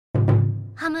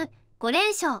ハム5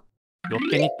連勝。ロ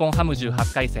ッテ日本ハム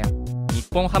18回戦、日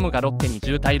本ハムがロッテに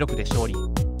10対6で勝利。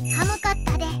ハム勝っ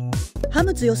たで。ハ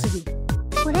ム強すぎ。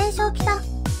5連勝きた。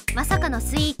まさかの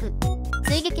スイープ。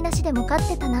追撃なしでも勝っ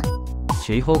てたな。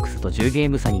首位ホークスと10ゲー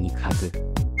ム差に肉薄。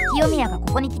清宮が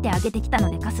ここに来て上げてきた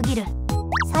のでかすぎる。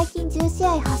最近10試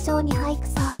合8勝2敗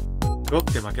草。ロッ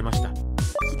テ負けました。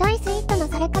ひどいスイートの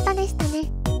され方でした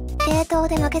ね。継投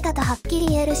で負けたとはっきり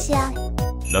言える試合。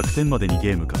楽天まで2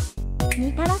ゲームか。2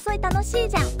位争い楽しい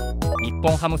じゃん。日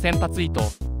本ハム先発伊藤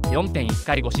4.1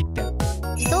回5失点。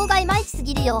伊藤がいまいちす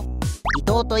ぎるよ。伊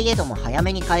藤といえども早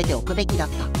めに変えておくべきだっ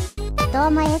た。伊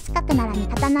藤もエース格なら味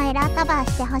方のエラーカバー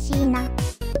してほしいな。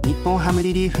日本ハム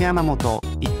リリーフ山本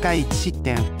1回1失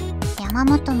点。山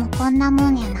本もこんなも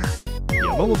んやな。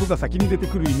山本が先に出て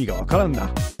くる意味がわからん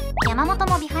な。山本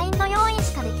もビハインド要因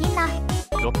しかできんな。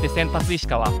ロッテ先発石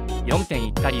川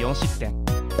4.1回4失点。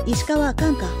石川あか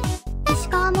んか。石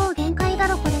川もう限界だ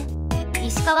ろこれ。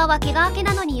石川は怪我明け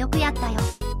なのによくやったよ。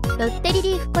ロッテリ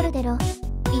リーフコルデロ1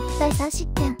対3失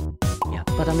点。や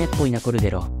っぱダメっぽいなコル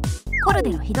デロ。コル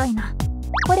デロひどいな。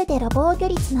コルデロ防御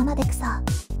率7で草。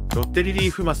ロッテリリー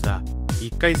フ増田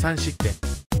1回3失点。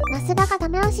増田がダ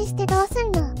メ押ししてどうす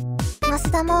んの。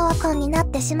増田もオコンになっ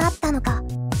てしまったのか。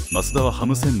増田はハ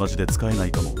ム戦マジで使えな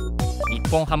いかも。日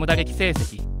本ハム打撃成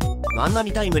績万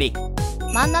波タイムリ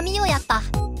ー。万波をやった。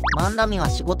万波は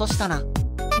仕事したな。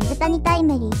水谷タイ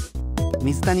ムリー。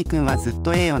水谷くんはずっ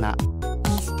とええよな。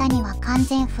水谷は完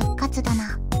全復活だ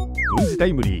な。郡司タ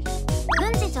イムリー。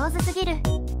郡司上手すぎる。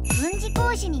郡司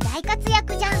講師に大活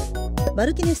躍じゃん。マ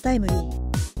ルティネスタイムリ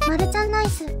ー。マルちゃんナイ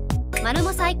ス。マル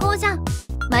も最高じゃん。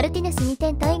マルティネス2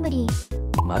点タイムリ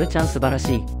ー。マルちゃん素晴ら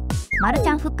しい。マルち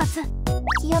ゃん復活。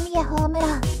清宮ホーム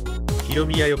ラン。清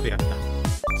宮よくやった。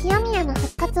清宮の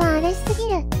復活は嬉しすぎ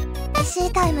る。石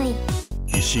井タイムリー。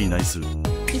石井ナイス。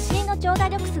石井の長打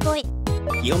力すごい。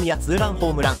清宮ツーラン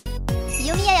ホームラン。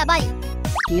清宮やばい。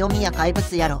清宮怪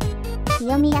物やろ。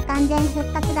清宮完全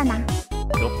復活だな。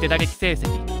ロッテ打撃成績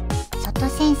外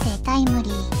先生タイムリ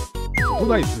ー。外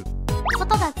ナイス。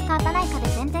外が使ったないかで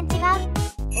全然違う。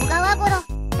小川ゴロ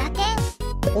打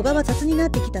点。小川雑になっ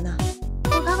てきたな。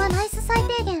小川ナイス最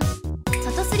低限。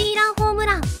外スリーランホーム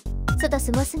ラン。外す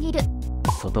ごすぎる。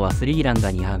外はスリーラン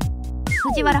が似合う。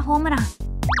藤原ホームラン。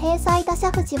天才打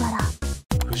者藤原。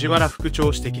藤原復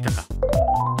調してきたか。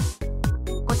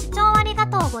ご視聴ありが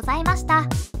とうございました。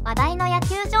話題の野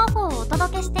球情報をお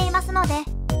届けしていますので